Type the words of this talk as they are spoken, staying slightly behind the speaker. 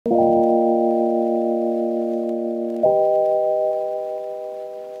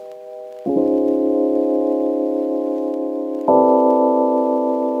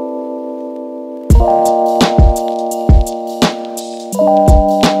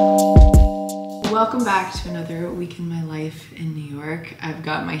Welcome back to another week in my life in New York. I've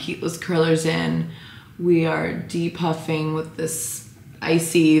got my heatless curlers in. We are depuffing with this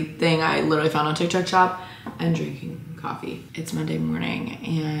icy thing I literally found on TikTok shop and drinking coffee. It's Monday morning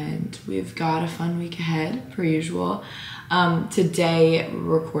and we've got a fun week ahead per usual. Today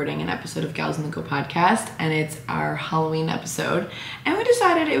we're recording an episode of Gals in the Go podcast and it's our Halloween episode. And we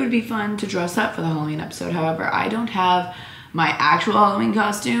decided it would be fun to dress up for the Halloween episode. However, I don't have my actual Halloween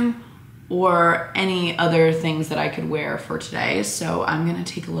costume or any other things that I could wear for today. So I'm gonna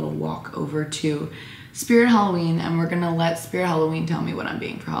take a little walk over to Spirit Halloween and we're gonna let Spirit Halloween tell me what I'm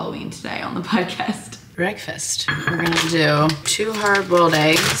being for Halloween today on the podcast. Breakfast. We're gonna do 2 hard-boiled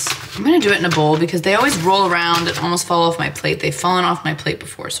eggs. I'm gonna do it in a bowl because they always roll around and almost fall off my plate. They've fallen off my plate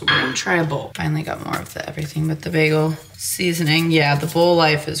before, so we're gonna try a bowl. Finally got more of the everything but the bagel seasoning. Yeah, the bowl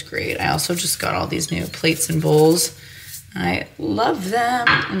life is great. I also just got all these new plates and bowls. I love them.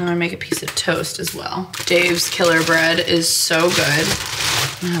 And then I make a piece of toast as well. Dave's Killer Bread is so good.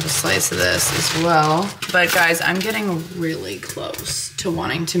 I'm gonna have a slice of this as well. But guys, I'm getting really close to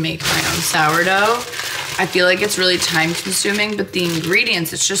wanting to make my own sourdough. I feel like it's really time consuming, but the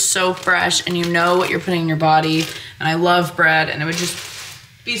ingredients, it's just so fresh and you know what you're putting in your body. And I love bread and it would just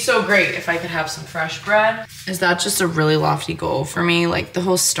be so great if I could have some fresh bread. Is that just a really lofty goal for me? Like the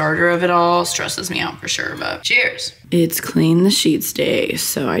whole starter of it all stresses me out for sure, but cheers. It's clean the sheets day,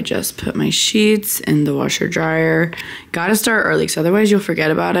 so I just put my sheets in the washer dryer. Gotta start early, because otherwise you'll forget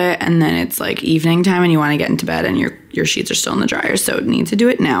about it, and then it's like evening time and you wanna get into bed and your sheets are still in the dryer, so need to do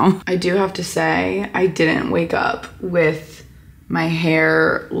it now. I do have to say, I didn't wake up with my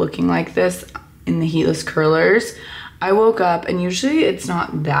hair looking like this in the heatless curlers. I woke up and usually it's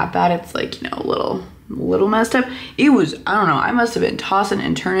not that bad. It's like, you know, a little messed up. It was, I don't know, I must have been tossing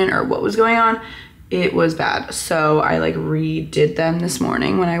and turning or what was going on. It was bad. So I like redid them this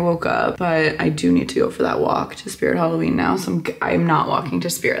morning when I woke up, but I do need to go for that walk to Spirit Halloween now. So I'm not walking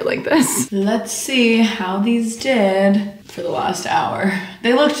to Spirit like this. Let's see how these did for the last hour.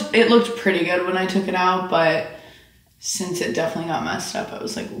 It looked pretty good when I took it out, but since it definitely got messed up, I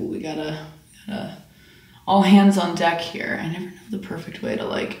was like, ooh, we gotta all hands on deck here. I never know the perfect way to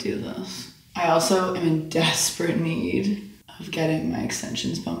like do this. I also am in desperate need of getting my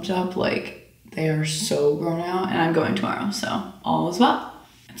extensions bumped up. Like they are so grown out and I'm going tomorrow, so all is well.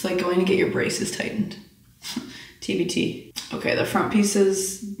 It's like going to get your braces tightened. TBT. Okay, the front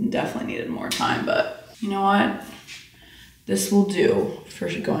pieces definitely needed more time, but you know what? This will do for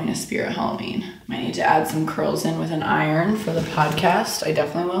going to Spirit Halloween. Might need to add some curls in with an iron for the podcast. I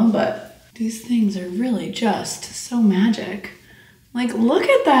definitely will, but these things are really just so magic. Like, look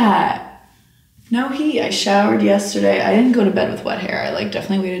at that. No heat. I showered yesterday. I didn't go to bed with wet hair. I like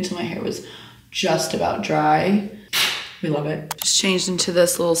definitely waited till my hair was just about dry. We love it. Just changed into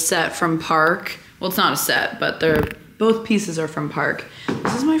this little set from Park. Well, it's not a set, but both pieces are from Park.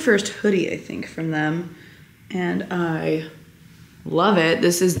 This is my first hoodie, I think, from them. And I love it.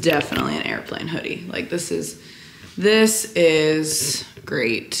 This is definitely an airplane hoodie. Like this is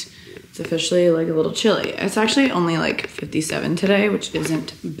great. It's officially like a little chilly. It's actually only like 57 today, which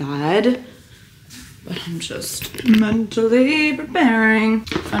isn't bad, but I'm just mentally preparing.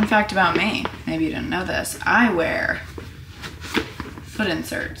 Fun fact about me, maybe you didn't know this, I wear foot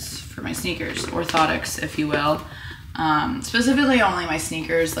inserts for my sneakers, orthotics, if you will. Specifically only my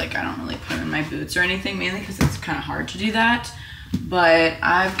sneakers, like I don't really put them in my boots or anything, mainly because it's kind of hard to do that. But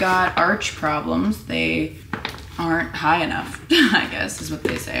I've got arch problems. They aren't high enough, I guess is what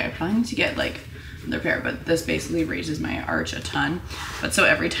they say. I probably need to get like another pair, but this basically raises my arch a ton. But so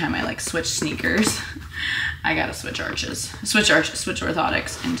every time I like switch sneakers, I gotta switch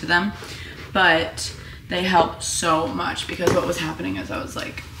orthotics into them. But they help so much because what was happening is I was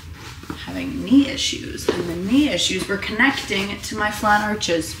like having knee issues and the knee issues were connecting to my flat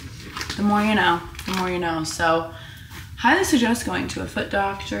arches. The more you know, the more you know. So highly suggest going to a foot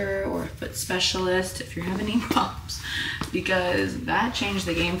doctor or a foot specialist if you're having knee problems because that changed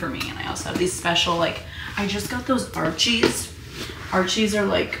the game for me. And I also have these special, like, I just got those Archies. Archies are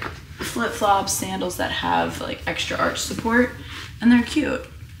like flip-flops, sandals that have like extra arch support and they're cute,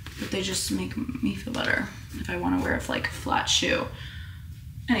 but they just make me feel better if I want to wear like a flat shoe.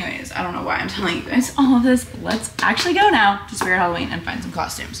 Anyways, I don't know why I'm telling you guys all of this. Let's actually go now to Spirit Halloween and find some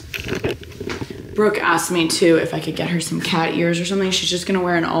costumes. Brooke asked me too if I could get her some cat ears or something. She's just gonna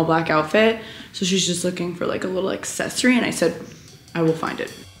wear an all black outfit. So she's just looking for like a little accessory and I said, I will find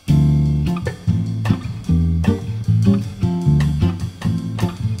it.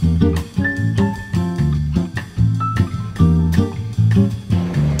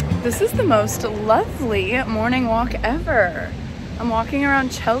 This is the most lovely morning walk ever. I'm walking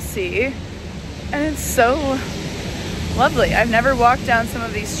around Chelsea And it's so lovely. I've never walked down some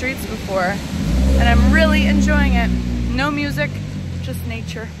of these streets before, and I'm really enjoying it. No music, just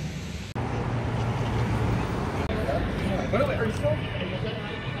nature.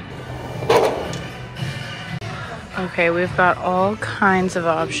 Okay, we've got all kinds of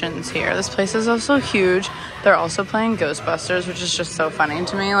options here. This place is also huge. They're also playing Ghostbusters, which is just so funny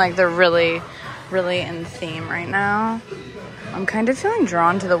to me. Like, they're really, really in theme right now. I'm kind of feeling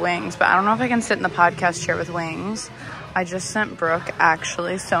drawn to the wings, but I don't know if I can sit in the podcast chair with wings. I just sent Brooke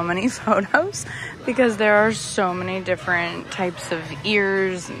actually so many photos because there are so many different types of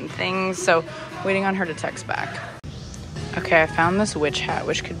ears and things. So waiting on her to text back. Okay, I found this witch hat,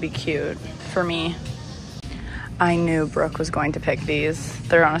 which could be cute for me. I knew Brooke was going to pick these.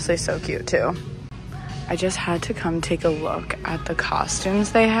 They're honestly so cute too. I just had to come take a look at the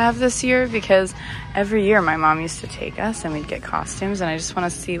costumes they have this year because every year my mom used to take us and we'd get costumes, and I just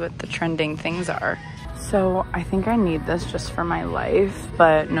want to see what the trending things are. So I think I need this just for my life,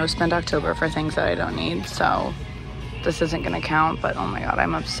 but no spend October for things that I don't need. So this isn't gonna count, but oh my God,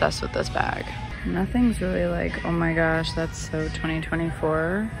 I'm obsessed with this bag. Nothing's really like, oh my gosh, that's so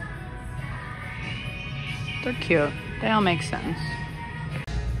 2024. They're cute. They all make sense.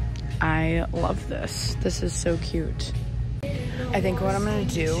 I love this. This is so cute. I think what I'm gonna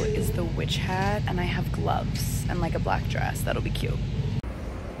do is the witch hat, and I have gloves and like a black dress. That'll be cute.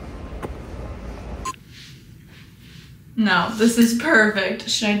 No, this is perfect.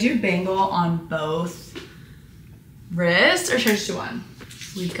 Should I do bangle on both wrists or should I just do one?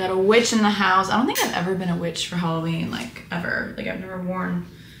 We've got a witch in the house. I don't think I've ever been a witch for Halloween, like ever. Like I've never worn.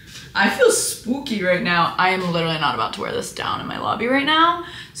 I feel spooky right now. I am literally not about to wear this down in my lobby right now.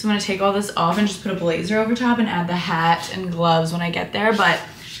 So I'm gonna take all this off and just put a blazer over top and add the hat and gloves when I get there. But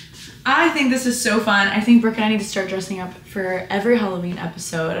I think this is so fun. I think Brooke and I need to start dressing up for every Halloween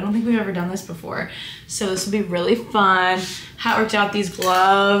episode. I don't think we've ever done this before. So this will be really fun. Hat worked out, these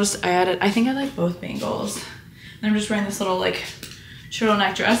gloves. I think I like both bangles. And I'm just wearing this little like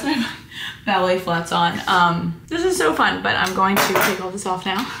turtleneck dress and I have ballet flats on. This is so fun, but I'm going to take all this off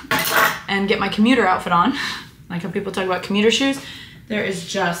now and get my commuter outfit on. Like how people talk about commuter shoes. There is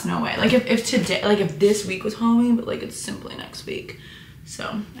just no way. Like if today, like if this week was Halloween, but like it's simply next week.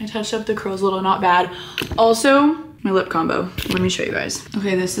 So I touched up the curls a little, not bad. Also, my lip combo. Let me show you guys.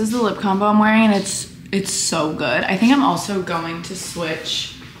 Okay, this is the lip combo I'm wearing and it's so good. I think I'm also going to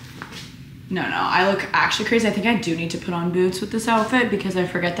switch. No, I look actually crazy. I think I do need to put on boots with this outfit because I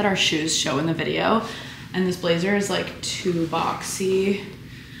forget that our shoes show in the video and this blazer is like too boxy.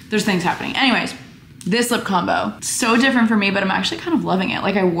 There's things happening. Anyways, this lip combo, so different for me, but I'm actually kind of loving it.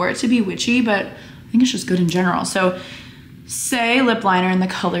 Like I wore it to be witchy, but I think it's just good in general. So Say lip liner in the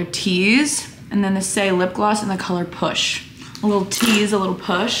color Tease, and then the Say lip gloss in the color Push. A little tease, a little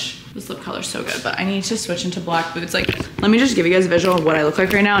push. This lip color is so good, but I need to switch into black boots. Like, let me just give you guys a visual of what I look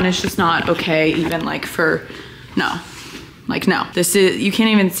like right now, and it's just not okay even like for, no. Like, no, this is, you can't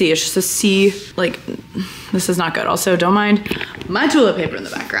even see, it's just a C, like, this is not good. Also, don't mind my toilet paper in the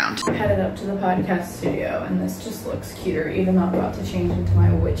background. I headed up to the podcast studio, and this just looks cuter, even though I'm about to change into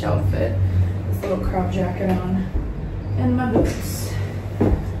my witch outfit. This little crop jacket on, and my boots.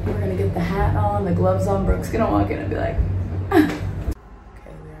 We're gonna get the hat on, the gloves on. Brooke's gonna walk in and be like, okay,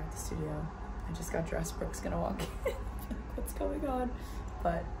 we are at the studio. I just got dressed. Brooke's gonna walk in. What's going on?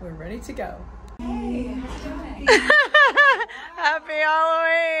 But we're ready to go. Hey, how's it going? Happy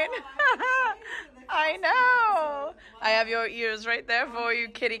Halloween! I know! I have your ears right there for you,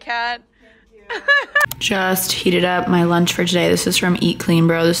 kitty cat. Just heated up my lunch for today. This is from Eat Clean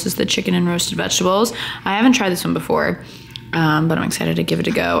Bro. This is the chicken and roasted vegetables. I haven't tried this one before, but I'm excited to give it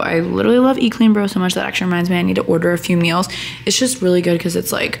a go. I literally love Eat Clean Bro so much that actually reminds me I need to order a few meals. It's just really good because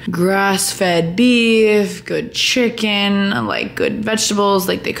it's like grass-fed beef, good chicken, like good vegetables,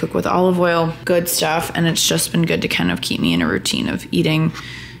 like they cook with olive oil, good stuff. And it's just been good to kind of keep me in a routine of eating,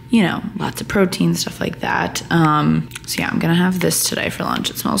 you know, lots of protein, stuff like that. So yeah, I'm gonna have this today for lunch.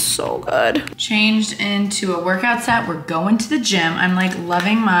 It smells so good. Changed into a workout set. We're going to the gym. I'm like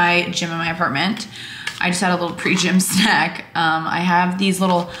loving my gym in my apartment. I just had a little pre-gym snack. I have these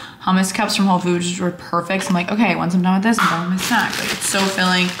little hummus cups from Whole Foods, which were perfect. So I'm like, okay, once I'm done with this, I'm done with my snack. Like, it's so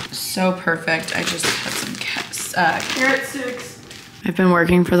filling, so perfect. I just had some carrot sticks. I've been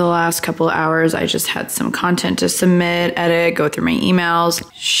working for the last couple of hours. I just had some content to submit, edit, go through my emails.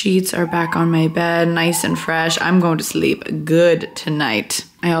 Sheets are back on my bed, nice and fresh. I'm going to sleep good tonight.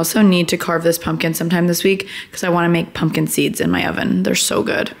 I also need to carve this pumpkin sometime this week because I want to make pumpkin seeds in my oven. They're so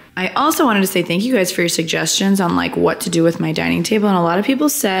good. I also wanted to say thank you guys for your suggestions on like what to do with my dining table. And a lot of people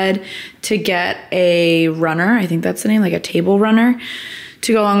said to get a runner, I think that's the name, like a table runner,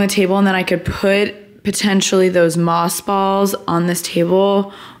 to go along the table, and then I could put potentially those moss balls on this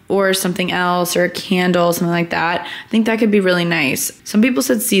table or something else, or a candle, something like that. I think that could be really nice. Some people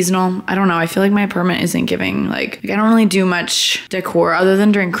said seasonal. I don't know. I feel like my apartment isn't giving, like I don't really do much decor other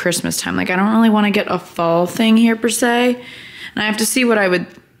than during Christmas time. Like I don't really want to get a fall thing here per se. And I have to see what I would,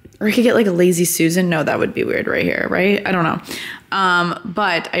 or I could get like a Lazy Susan. No, that would be weird right here, right? I don't know.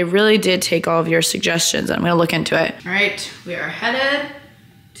 But I really did take all of your suggestions. I'm gonna look into it. All right, we are headed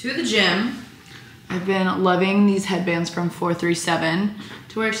to the gym. I've been loving these headbands from 437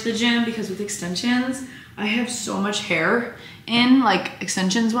 to wear to the gym because with extensions, I have so much hair in, like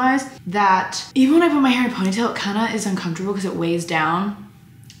extensions wise, that even when I put my hair in a ponytail, it kind of is uncomfortable because it weighs down.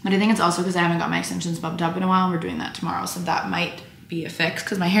 But I think it's also because I haven't got my extensions bumped up in a while, and we're doing that tomorrow, so that might be a fix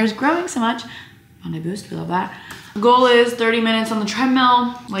because my hair is growing so much. Bondi boost, we love that. Goal is 30 minutes on the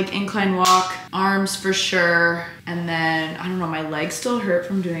treadmill, like incline walk, arms for sure. And then, I don't know, my legs still hurt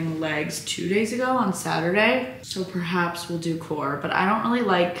from doing legs 2 days ago on Saturday. So perhaps we'll do core, but I don't really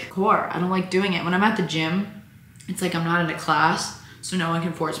like core. I don't like doing it. When I'm at the gym, it's like I'm not in a class, so no one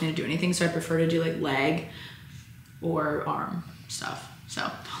can force me to do anything. So I prefer to do like leg or arm stuff. So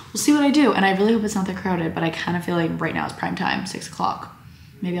we'll see what I do. And I really hope it's not that crowded, but I kind of feel like right now it's prime time, 6 o'clock.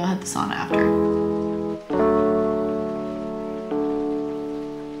 Maybe I'll hit the sauna after.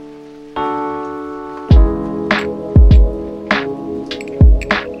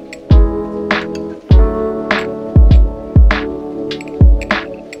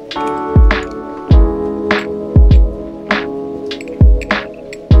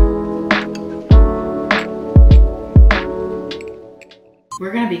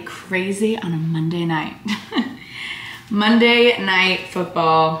 We're gonna be crazy on a Monday night. Monday night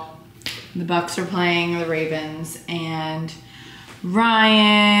football. The Bucks are playing the Ravens, and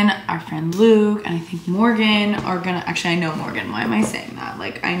Ryan, our friend Luke, and I think Morgan are gonna, actually I know Morgan, why am I saying that?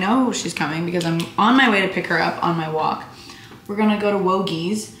 Like I know she's coming because I'm on my way to pick her up on my walk. We're gonna go to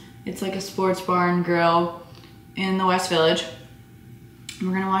Wogie's. It's like a sports bar and grill in the West Village. And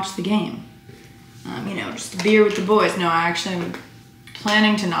we're gonna watch the game. You know, just a beer with the boys. No, I actually am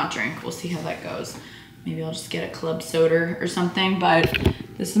planning to not drink. We'll see how that goes. Maybe I'll just get a club soda or something, but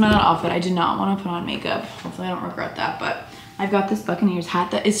this is my little outfit. I did not want to put on makeup. Hopefully I don't regret that, but I've got this Buccaneers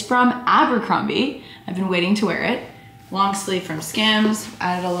hat that is from Abercrombie. I've been waiting to wear it. Long sleeve from Skims.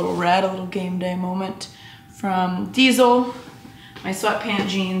 Added a little red, a little game day moment from Diesel. My sweatpant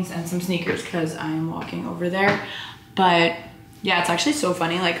jeans and some sneakers because I'm walking over there. But yeah, it's actually so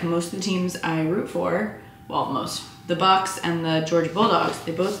funny. Like most of the teams I root for, well, most, the Bucks and the Georgia Bulldogs,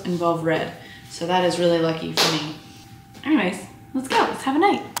 they both involve red. So that is really lucky for me. Anyways, let's go, let's have a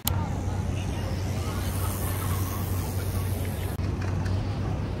night.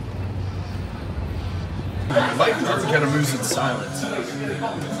 Mike kind of moves in silence.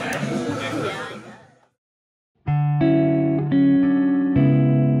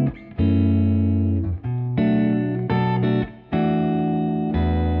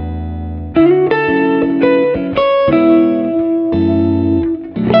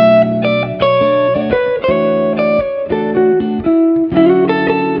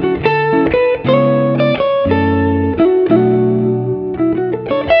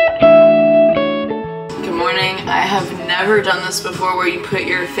 Never done this before where you put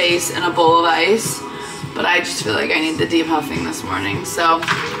your face in a bowl of ice, but I just feel like I need the deep huffing this morning. So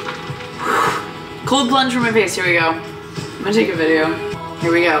cold plunge for my face. Here we go. I'm gonna take a video.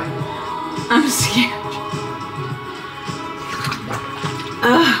 Here we go. I'm scared.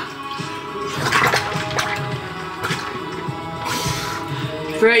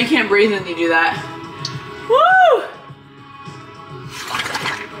 Forgot you can't breathe when you do that. Woo!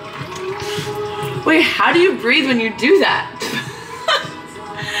 Wait, how do you breathe when you do that?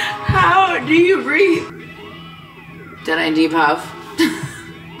 How do you breathe? Did I deep huff?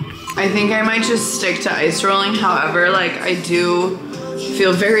 I think I might just stick to ice rolling. However, like I do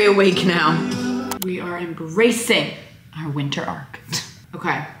feel very awake now. We are embracing our winter arc.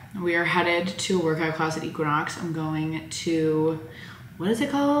 Okay, we are headed to a workout class at Equinox. I'm going to, what is it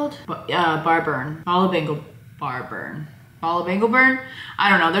called? Bar burn. Balabangle bar burn. Balabangle burn? I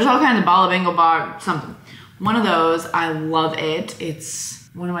don't know. There's all kinds of Balabangle bar something. One of those, I love it. It's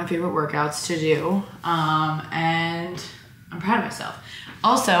one of my favorite workouts to do. And I'm proud of myself.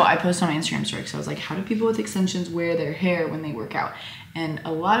 Also, I post on my Instagram story, so I was like, how do people with extensions wear their hair when they work out? And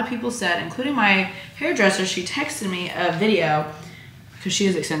a lot of people said, including my hairdresser, she texted me a video, because she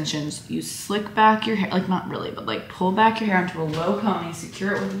has extensions. You slick back your hair, like not really, but like pull back your hair into a low pony,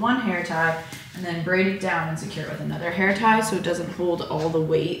 secure it with one hair tie, and then braid it down and secure it with another hair tie so it doesn't hold all the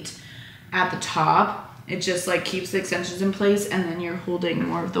weight at the top. It just like keeps the extensions in place, and then you're holding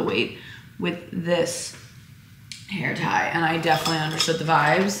more of the weight with this hair tie. And I definitely understood the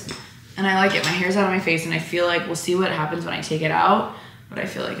vibes, and I like it. My hair's out of my face, and I feel like we'll see what happens when I take it out, but I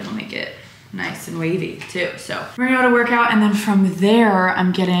feel like it'll make it nice and wavy too. So we're gonna go to work out, and then from there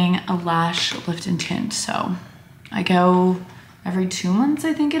I'm getting a lash lift and tint. So I go every 2 months,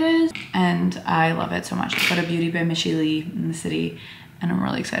 I think it is, and I love it so much. I go to Beauty by Michie Lee in the city, and I'm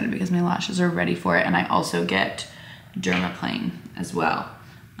really excited because my lashes are ready for it. And I also get dermaplane as well.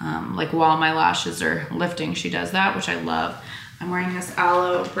 Like while my lashes are lifting, she does that, which I love. I'm wearing this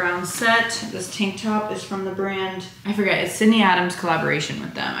aloe brown set. This tank top is from the brand, I forget, it's Sydney Adams collaboration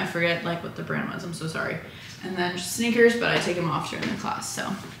with them. I forget like what the brand was, I'm so sorry. And then just sneakers, but I take them off during the class,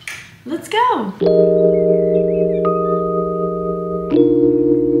 so let's go.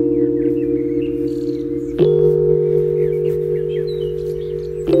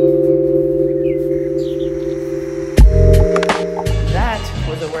 That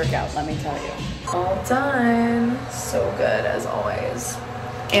was a workout, let me tell you. All done. So good as always.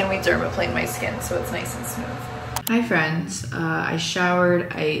 And we dermaplaned my skin so it's nice and smooth. Hi friends, I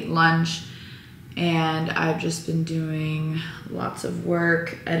showered, I ate lunch, and I've just been doing lots of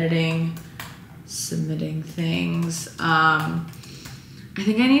work, editing, submitting things. I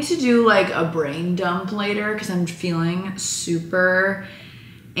think I need to do like a brain dump later because I'm feeling super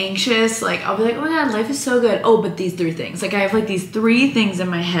anxious. Like I'll be like, oh my god, life is so good. Oh, but these 3 things. Like I have like these 3 things in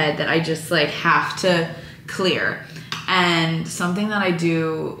my head that I just like have to clear. And something that I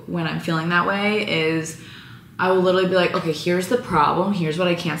do when I'm feeling that way is I will literally be like, okay, here's the problem. Here's what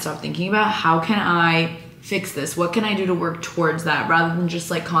I can't stop thinking about. How can I fix this? What can I do to work towards that? Rather than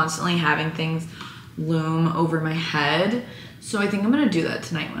just like constantly having things loom over my head. So I think I'm gonna do that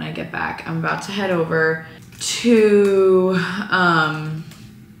tonight when I get back. I'm about to head over to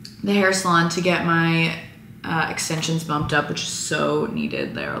the hair salon to get my extensions bumped up, which is so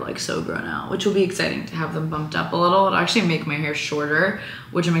needed. They're like so grown out, which will be exciting to have them bumped up a little. It'll actually make my hair shorter,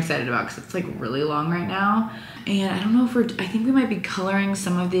 which I'm excited about because it's like really long right now. And I don't know if I think we might be coloring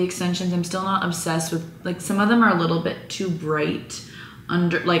some of the extensions. I'm still not obsessed with, like some of them are a little bit too bright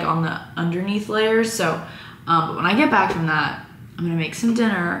under, like on the underneath layers. So, but when I get back from that, I'm gonna make some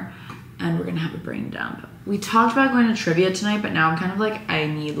dinner and we're gonna have a brain dump. We talked about going to trivia tonight, but now I'm kind of like, I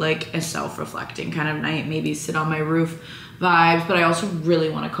need like a self-reflecting kind of night, maybe sit on my roof vibes, but I also really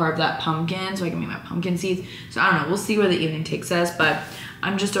want to carve that pumpkin so I can make my pumpkin seeds. So I don't know, we'll see where the evening takes us, but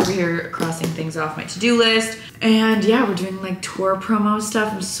I'm just over here crossing things off my to-do list. And yeah, we're doing like tour promo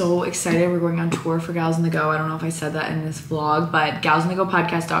stuff. I'm so excited. We're going on tour for Gals on the Go. I don't know if I said that in this vlog, but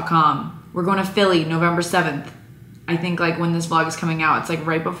galsonthegopodcast.com. We're going to Philly November 7th. I think like when this vlog is coming out, it's like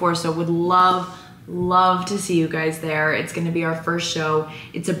right before, so would love to see you guys there. It's gonna be our first show.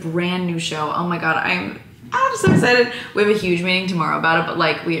 It's a brand new show. Oh my god, I'm so excited. We have a huge meeting tomorrow about it, but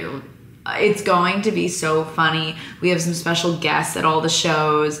like it's going to be so funny. We have some special guests at all the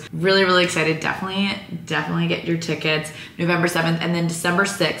shows. Really excited. Definitely get your tickets. November 7th, and then December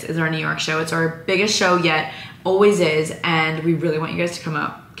 6th is our New York show. It's our biggest show yet, always is, and we really want you guys to come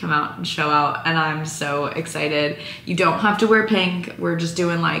out and show out, and I'm so excited. You don't have to wear pink. We're just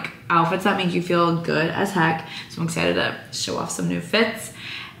doing like outfits that make you feel good as heck. So I'm excited to show off some new fits.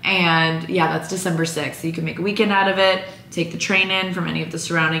 And yeah, that's December 6th. So you can make a weekend out of it, take the train in from any of the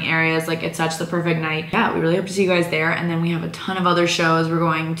surrounding areas. Like it's such the perfect night. Yeah, we really hope to see you guys there. And then we have a ton of other shows. We're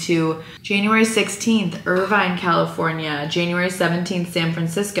going to January 16th, Irvine, California, January 17th, San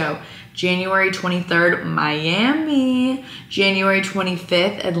Francisco, January 23rd, Miami, January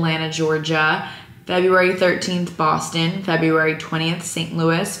 25th, Atlanta, Georgia, February 13th, Boston, February 20th, St.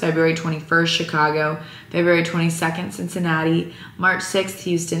 Louis, February 21st, Chicago, February 22nd, Cincinnati, March 6th,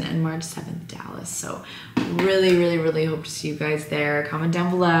 Houston, and March 7th, Dallas. So really hope to see you guys there. Comment down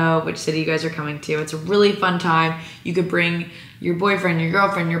below which city you guys are coming to. It's a really fun time. You could bring your boyfriend, your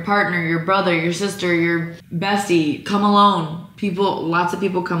girlfriend, your partner, your brother, your sister, your bestie. Come alone. Lots of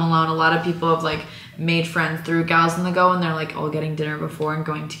people come alone. A lot of people have like made friends through Gals on the Go, and they're like all getting dinner before and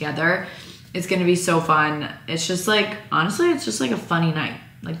going together. It's gonna be so fun. It's just like, honestly, it's just like a funny night.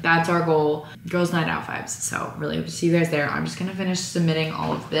 Like that's our goal. Girls night out vibes. So really hope to see you guys there. I'm just gonna finish submitting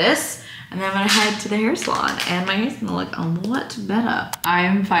all of this, and then I'm gonna head to the hair salon, and my hair's gonna look a lot better. I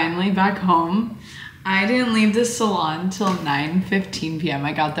am finally back home. I didn't leave the salon till 9:15 p.m.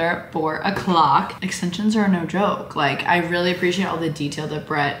 I got there at 4 o'clock. Extensions are no joke. Like, I really appreciate all the detail that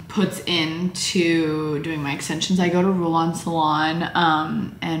Brett puts into doing my extensions. I go to Roll On Salon,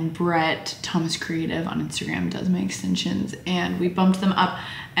 and Brett, Thomas Creative on Instagram, does my extensions, and we bumped them up.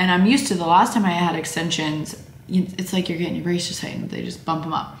 And I'm used to the last time I had extensions, it's like you're getting your braces tightened, they just bump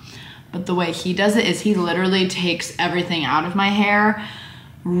them up. But the way he does it is he literally takes everything out of my hair,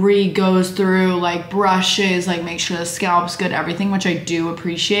 goes through, like brushes, like make sure the scalp's good, everything, which I do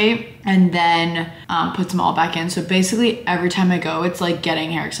appreciate, and then puts them all back in. So basically every time I go, it's like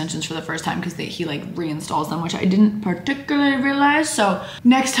getting hair extensions for the first time because he like reinstalls them, which I didn't particularly realize. So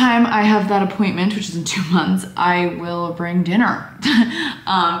next time I have that appointment, which is in 2 months, I will bring dinner.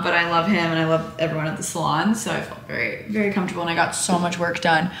 But I love him and I love everyone at the salon, so I felt very, very comfortable and I got so much work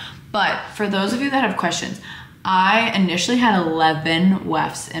done. But for those of you that have questions, I initially had 11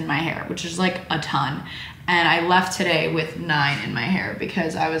 wefts in my hair, which is like a ton. And I left today with 9 in my hair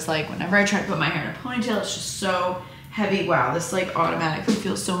because I was like, whenever I try to put my hair in a ponytail, it's just so heavy. Wow, this like automatically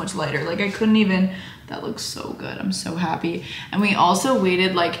feels so much lighter. Like I couldn't even, that looks so good. I'm so happy. And we also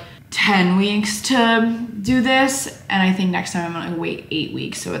waited like 10 weeks to do this. And I think next time I'm gonna wait 8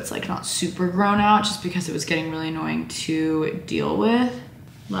 weeks. So it's like not super grown out just because it was getting really annoying to deal with.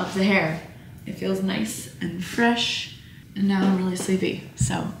 Love the hair. It feels nice and fresh, and now I'm really sleepy,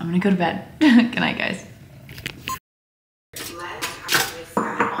 so I'm gonna go to bed. Good night, guys.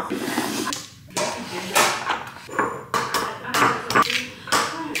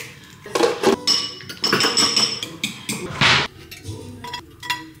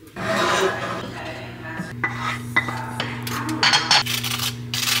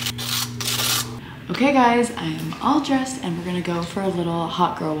 Okay guys, I am all dressed and we're gonna go for a little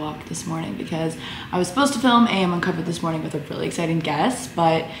hot girl walk this morning because I was supposed to film AM Uncovered this morning with a really exciting guest,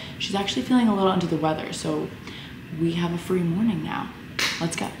 but she's actually feeling a little under the weather, so we have a free morning now.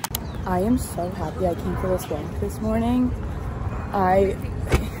 Let's go. I am so happy I came for this walk this morning.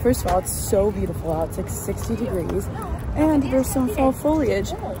 First of all, it's so beautiful out. It's like 60 degrees and there's some fall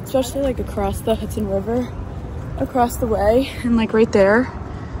foliage, especially like across the Hudson River, across the way, and like right there.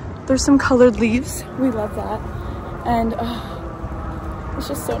 There's some colored leaves. We love that. And it's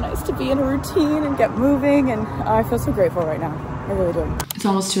just so nice to be in a routine and get moving. And I feel so grateful right now. I really do. It's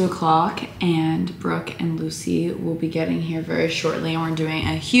almost 2 o'clock and Brooke and Lucy will be getting here very shortly. And we're doing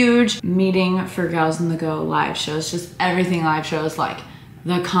a huge meeting for Gals on the Go live shows. Just everything live shows, like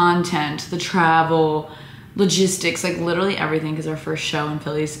the content, the travel, logistics, like literally everything, because our first show in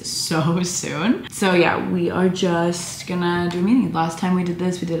Philly is so soon. So yeah, we are just gonna do a meeting. Last time we did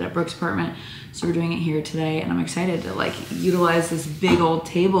this, we did it at Brooke's apartment. So we're doing it here today and I'm excited to like utilize this big old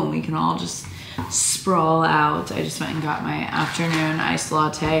table and we can all just sprawl out. I just went and got my afternoon iced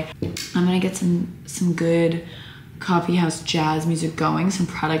latte. I'm gonna get some good coffee house jazz music going, some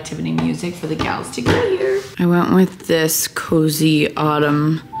productivity music for the gals to get here. I went with this cozy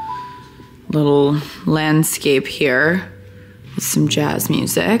autumn little landscape here with some jazz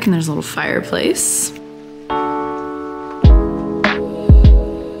music, and there's a little fireplace.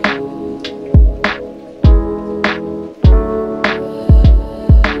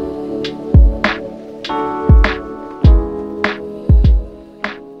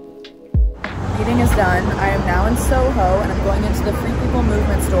 Meeting is done. I am now in SOHO and I'm going into the Free People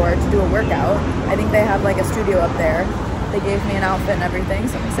Movement store to do a workout. I think they have like a studio up there. They gave me an outfit and everything,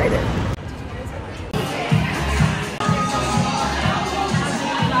 so I'm excited.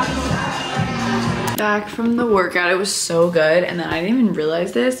 Back from the workout, it was so good, and then I didn't even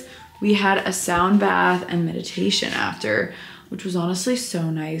realize this. We had a sound bath and meditation after, which was honestly so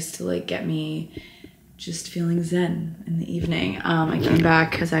nice to like get me just feeling zen in the evening. I came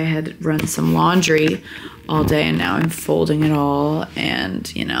back because I had run some laundry all day and now I'm folding it all,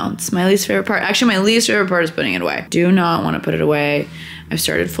 and you know, it's my least favorite part. Actually, my least favorite part is putting it away. Do not want to put it away. I've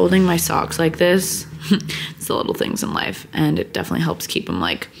started folding my socks like this. It's the little things in life, and it definitely helps keep them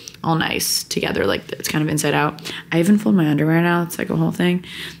like all nice together, like it's kind of inside out. I even fold my underwear now. It's like a whole thing.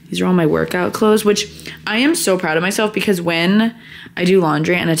 These are all my workout clothes, which I am so proud of myself because when I do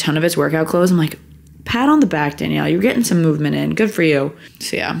laundry and a ton of it's workout clothes, I'm like, pat on the back, Danielle. You're getting some movement in. Good for you.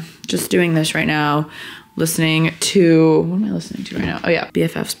 So yeah, just doing this right now, listening to, what am I listening to right now? Oh yeah,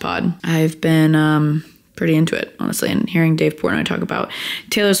 BFF's pod. I've been pretty into it, honestly, and hearing Dave Portnoy talk about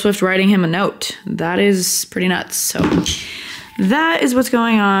Taylor Swift writing him a note, that is pretty nuts. So that is what's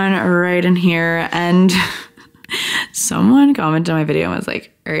going on right in here. And someone commented on my video and was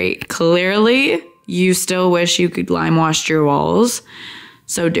like, all right, clearly you still wish you could lime wash your walls,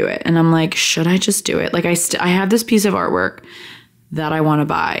 so do it. And I'm like, should I just do it? Like I have this piece of artwork that I want to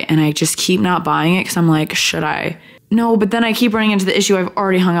buy and I just keep not buying it because I'm like, should I? No, but then I keep running into the issue. I've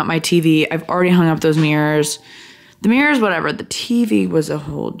already hung up my TV. I've already hung up those mirrors. The mirrors, whatever. The TV was a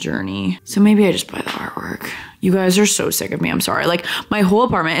whole journey. So maybe I just buy the artwork. You guys are so sick of me. I'm sorry. Like my whole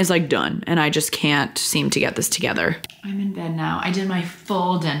apartment is like done and I just can't seem to get this together. I'm in bed now. I did my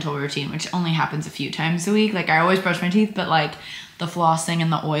full dental routine, which only happens a few times a week. Like I always brush my teeth, but like the flossing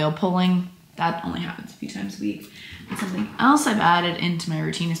and the oil pulling. That only happens a few times a week. And something else I've added into my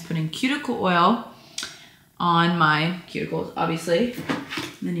routine is putting cuticle oil on my cuticles, obviously.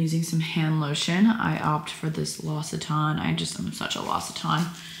 And then using some hand lotion. I opt for this L'Occitane. I'm such a L'Occitane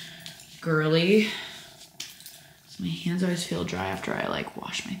girly. So my hands always feel dry after I like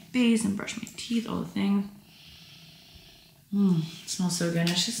wash my face and brush my teeth, all the things. It smells so good.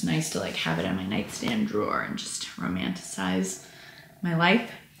 It's just nice to like have it in my nightstand drawer and just romanticize my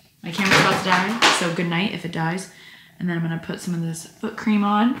life. My camera's about to die, so good night if it dies. And then I'm gonna put some of this foot cream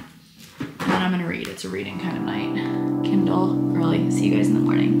on, and then I'm gonna read. It's a reading kind of night. Kindle early. See you guys in the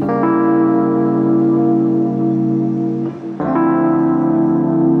morning.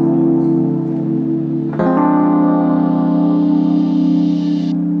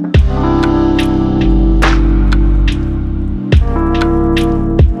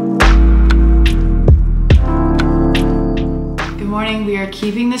 We are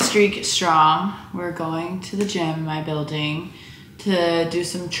keeping the streak strong. We're going to the gym in my building to do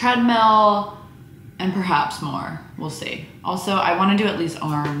some treadmill and perhaps more. We'll see. Also, I want to do at least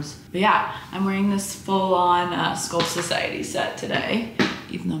arms. But yeah, I'm wearing this full-on Sculpt Society set today.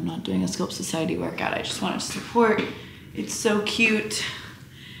 Even though I'm not doing a Sculpt Society workout, I just wanted to support. It's so cute.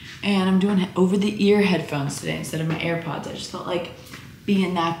 And I'm doing over-the-ear headphones today instead of my AirPods. I just felt like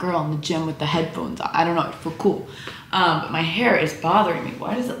being that girl in the gym with the headphones on. I don't know, it felt cool. But my hair is bothering me.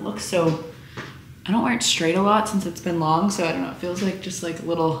 Why does it look so... I don't wear it straight a lot since it's been long, so I don't know. It feels like just like a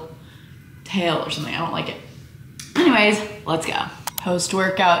little tail or something. I don't like it. Anyways, let's go.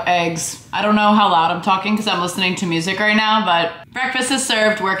 Post-workout eggs. I don't know how loud I'm talking because I'm listening to music right now, but breakfast is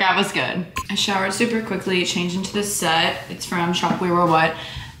served, workout was good. I showered super quickly, changed into this set. It's from Shop We Were What,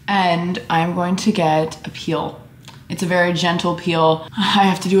 and I'm going to get a peel. It's a very gentle peel. I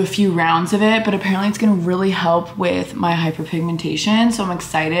have to do a few rounds of it, but apparently it's gonna really help with my hyperpigmentation, so I'm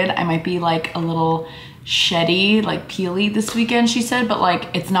excited. I might be like a little sheddy, like peely this weekend, she said, but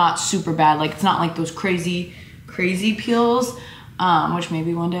like it's not super bad. Like it's not like those crazy peels, which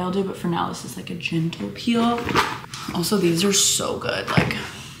maybe one day I'll do, but for now this is like a gentle peel. Also, these are so good, like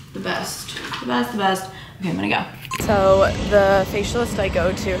the best. Okay, I'm gonna go. So the facialist I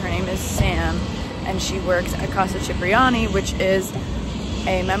go to, her name is Sam, and she works at Casa Cipriani, which is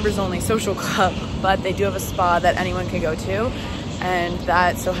a members only social club, but they do have a spa that anyone can go to, and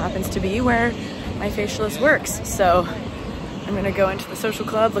that so happens to be where my facialist works. So I'm gonna go into the social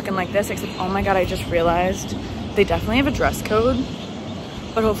club looking like this, except oh my god, I just realized they definitely have a dress code,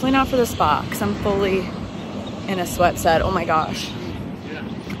 but hopefully not for the spa because I'm fully in a sweat set. Oh my gosh,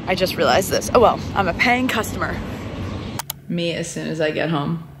 I just realized this. Oh well, I'm a paying customer. Me, as soon as I get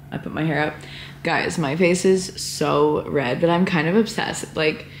home, I put my hair up. Guys, my face is so red, but I'm kind of obsessed.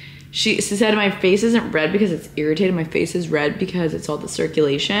 Like, she said my face isn't red because it's irritated. My face is red because it's all the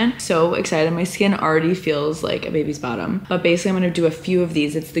circulation. So excited. My skin already feels like a baby's bottom. But basically, I'm going to do a few of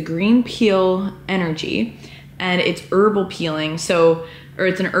these. It's the Green Peel Energy, and it's herbal peeling. So, or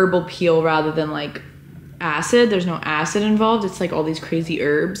it's an herbal peel rather than like acid. There's no acid involved. It's like all these crazy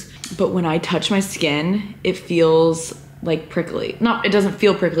herbs. But when I touch my skin, it feels like prickly. No, it doesn't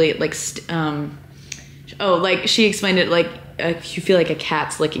feel prickly. It like, like she explained it like you feel like a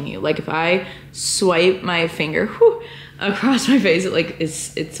cat's licking you. Like if I swipe my finger across my face, it like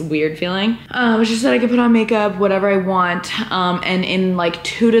it's a weird feeling. She said I could put on makeup, whatever I want. And in like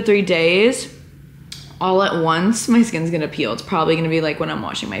 2 to 3 days, all at once, my skin's gonna peel. It's probably gonna be like when I'm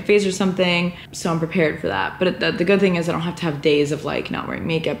washing my face or something. So I'm prepared for that. But the good thing is I don't have to have days of like not wearing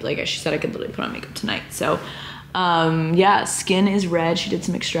makeup. Like she said, I could literally put on makeup tonight. So yeah, skin is red. She did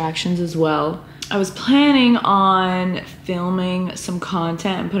some extractions as well. I was planning on filming some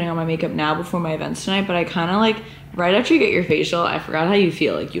content and putting on my makeup now before my events tonight, but I kind of like, right after you get your facial, I forgot how you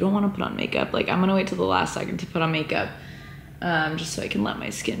feel. Like you don't want to put on makeup. Like I'm gonna wait till the last second to put on makeup, just so I can let my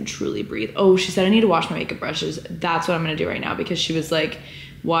skin truly breathe. Oh, she said I need to wash my makeup brushes. That's what I'm gonna do right now, because she was like,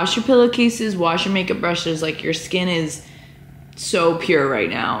 wash your pillowcases, wash your makeup brushes. Like your skin is so pure right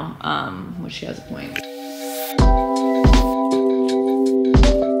now, which she has a point.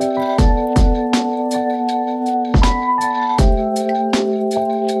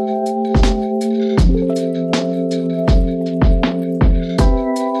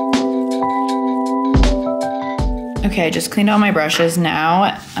 Okay, I just cleaned all my brushes.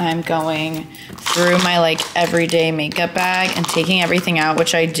 Now I'm going through my like everyday makeup bag and taking everything out,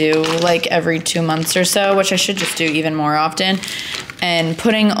 which I do like every 2 months or so, which I should just do even more often, and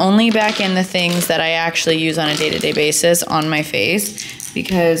putting only back in the things that I actually use on a day-to-day basis on my face,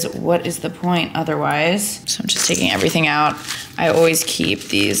 because what is the point otherwise? So I'm just taking everything out. I always keep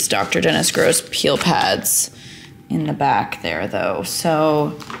these Dr. Dennis Gross peel pads in the back there though.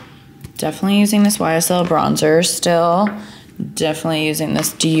 So definitely using this YSL bronzer still. Definitely using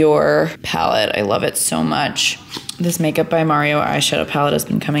this Dior palette. I love it so much. This Makeup by Mario eyeshadow palette has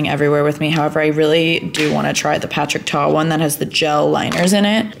been coming everywhere with me. However, I really do want to try the Patrick Ta one that has the gel liners in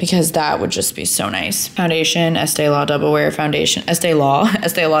it because that would just be so nice. Foundation, Estee Lauder Double Wear Foundation. Estee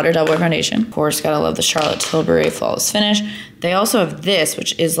Lauder Double Wear Foundation. Of course, gotta love the Charlotte Tilbury Flawless Finish. They also have this,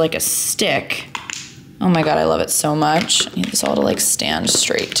 which is like a stick. Oh my God, I love it so much. I need this all to like stand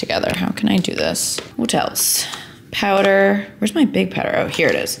straight together. How can I do this? What else? Powder. Where's my big powder? Oh, here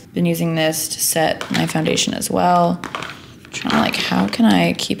it is. Been using this to set my foundation as well. Trying to like, how can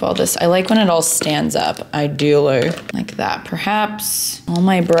I keep all this? I like when it all stands up, ideally. Like that, perhaps. All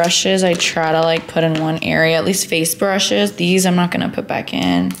my brushes, I try to like put in one area, at least face brushes. These I'm not gonna put back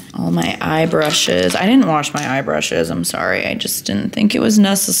in. All my eye brushes. I didn't wash my eye brushes, I'm sorry. I just didn't think it was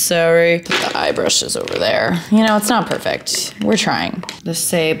necessary. Put the eye brushes over there. You know, it's not perfect. We're trying. The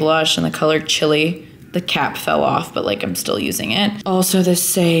Say blush in the color Chili. The cap fell off, but like I'm still using it. Also the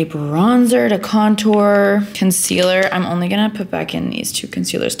Say bronzer to contour. Concealer, I'm only gonna put back in these two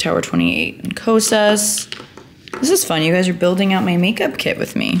concealers, Tower 28 and Kosas. This is fun, you guys are building out my makeup kit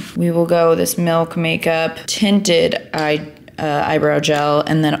with me. We will go this Milk Makeup tinted eyebrow gel,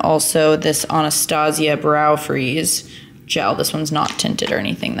 and then also this Anastasia Brow Freeze gel. This one's not tinted or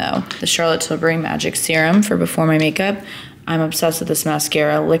anything though. The Charlotte Tilbury Magic Serum for before my makeup. I'm obsessed with this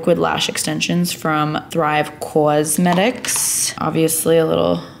mascara, Liquid Lash Extensions from Thrive Cosmetics. Obviously a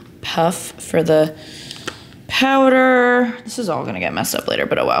little puff for the powder. This is all gonna get messed up later,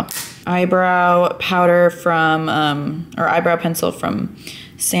 but oh well. Eyebrow powder from, or eyebrow pencil from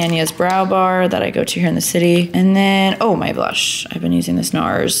Sanya's Brow Bar that I go to here in the city. And then, oh, my blush. I've been using this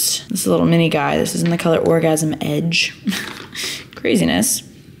NARS. This is a little mini guy. This is in the color Orgasm Edge. Craziness.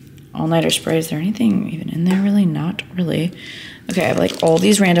 All-nighter spray. Is there anything even in there really? Not really. Okay, I have like all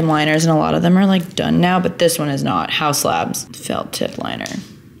these random liners and a lot of them are like done now, but this one is not. House Labs Felt Tip Liner.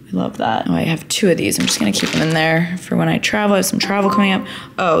 I love that. Oh, I have two of these. I'm just gonna keep them in there for when I travel. I have some travel coming up.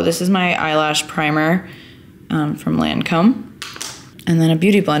 Oh, this is my eyelash primer from Lancome. And then a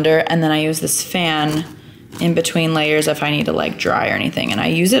beauty blender. And then I use this fan in between layers if I need to like dry or anything. And I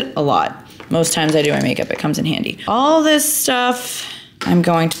use it a lot. Most times I do my makeup, it comes in handy. All this stuff I'm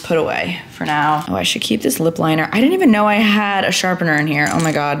going to put away for now. Oh, I should keep this lip liner. I didn't even know I had a sharpener in here. Oh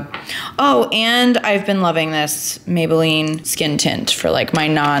my God. Oh, and I've been loving this Maybelline skin tint for like my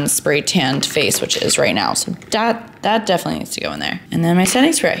non-spray tanned face, which is right now. So that definitely needs to go in there. And then my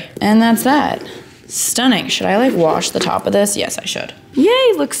setting spray. And that's that. Stunning. Should I like wash the top of this? Yes, I should.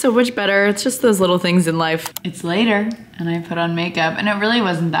 Yay, looks so much better. It's just those little things in life. It's later and I put on makeup and it really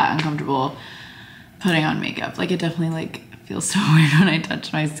wasn't that uncomfortable putting on makeup. Like it definitely like feels so weird when I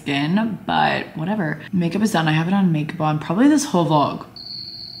touch my skin, but whatever. Makeup is done. I have it on makeup on probably this whole vlog.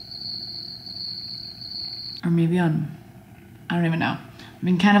 Or maybe on, I don't even know. I'm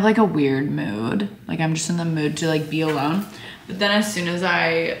in kind of like a weird mood. Like I'm just in the mood to like be alone. But then as soon as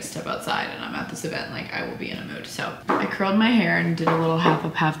I step outside and I'm at this event, like I will be in a mood. So I curled my hair and did a little half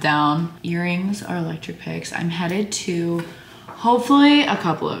up, half down. Earrings are electric picks. I'm headed to hopefully a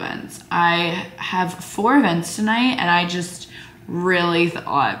couple events. I have 4 events tonight and I just really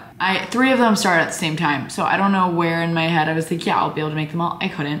thought, 3 of them start at the same time. So I don't know where in my head I was like, yeah, I'll be able to make them all. I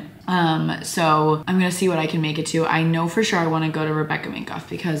couldn't. So I'm gonna see what I can make it to. I know for sure I wanna go to Rebecca Minkoff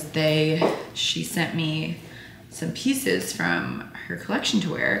because she sent me some pieces from her collection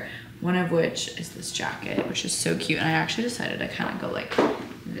to wear, one of which is this jacket, which is so cute. And I actually decided to kind of go like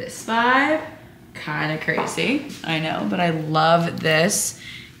this vibe. Kind of crazy, I know, but I love this.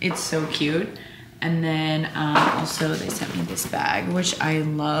 It's so cute. And then also they sent me this bag, which I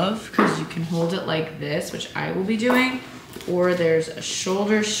love because you can hold it like this, which I will be doing. Or there's a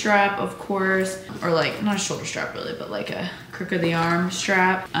shoulder strap, of course, or like, not a shoulder strap really, but like a crook of the arm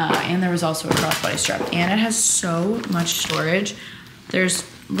strap. And there was also a crossbody strap. And it has so much storage. There's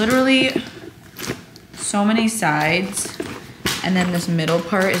literally so many sides. And then this middle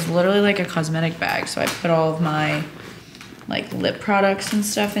part is literally like a cosmetic bag. So I put all of my like lip products and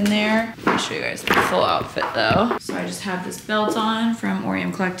stuff in there. I'll show you guys the full outfit though. So I just have this belt on from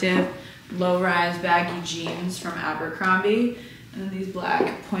Orium Collective, low-rise baggy jeans from Abercrombie, and then these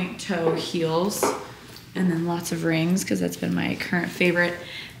black point toe heels, and then lots of rings because that's been my current favorite.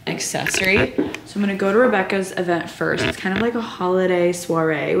 accessory. So I'm gonna go to Rebecca's event first. It's kind of like a holiday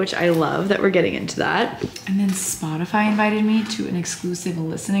soiree, which I love that we're getting into that. And then Spotify invited me to an exclusive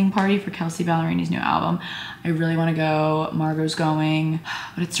listening party for Kelsey Ballerini's new album. I really wanna go, Margot's going,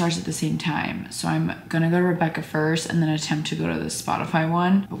 but it starts at the same time. So I'm gonna go to Rebecca first and then attempt to go to the Spotify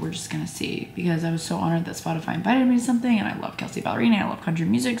one, but we're just gonna see because I was so honored that Spotify invited me to something and I love Kelsey Ballerini, I love country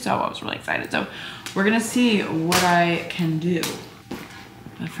music, so I was really excited. So we're gonna see what I can do.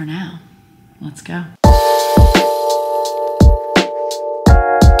 But for now, let's go.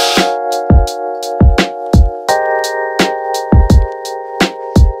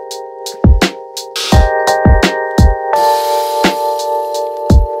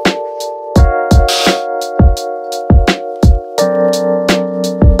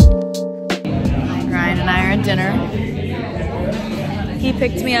 Ryan and I are at dinner. He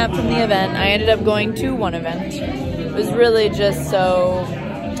picked me up from the event. I ended up going to one event. It was really just so,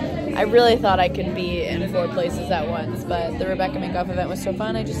 I really thought I could be in 4 places at once, but the Rebecca Minkoff event was so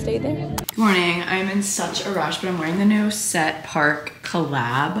fun, I just stayed there. Good morning, I'm in such a rush, but I'm wearing the new Set Park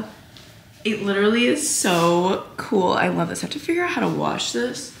collab. It literally is so cool. I love this. I have to figure out how to wash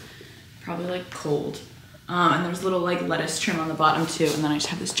this. Probably like cold. And there's a little like lettuce trim on the bottom too, and then I just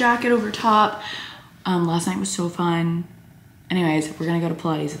have this jacket over top. Last night was so fun. Anyways, we're gonna go to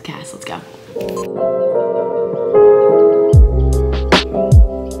Pilates with Cass. Let's go.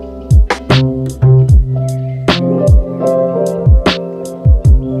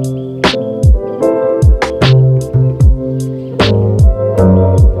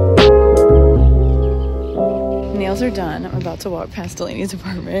 Nails are done. I'm about to walk past Delaney's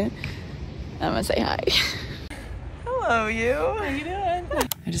apartment. I'm gonna say hi. Hello, you. How you doing?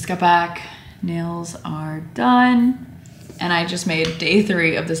 I just got back. Nails are done. And I just made day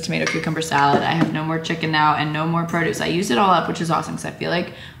 3 of this tomato cucumber salad. I have no more chicken now and no more produce. I used it all up, which is awesome because I feel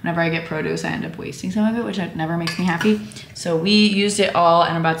like whenever I get produce, I end up wasting some of it, which never makes me happy. So we used it all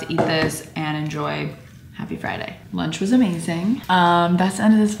and I'm about to eat this and enjoy. Happy Friday. Lunch was amazing. That's the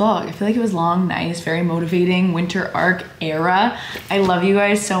end of this vlog. I feel like it was long, nice, very motivating, winter arc era. I love you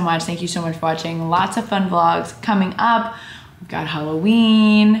guys so much. Thank you so much for watching. Lots of fun vlogs coming up. We've got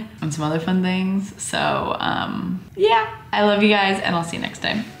Halloween and some other fun things. So yeah, I love you guys and I'll see you next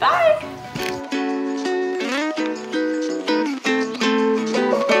time. Bye.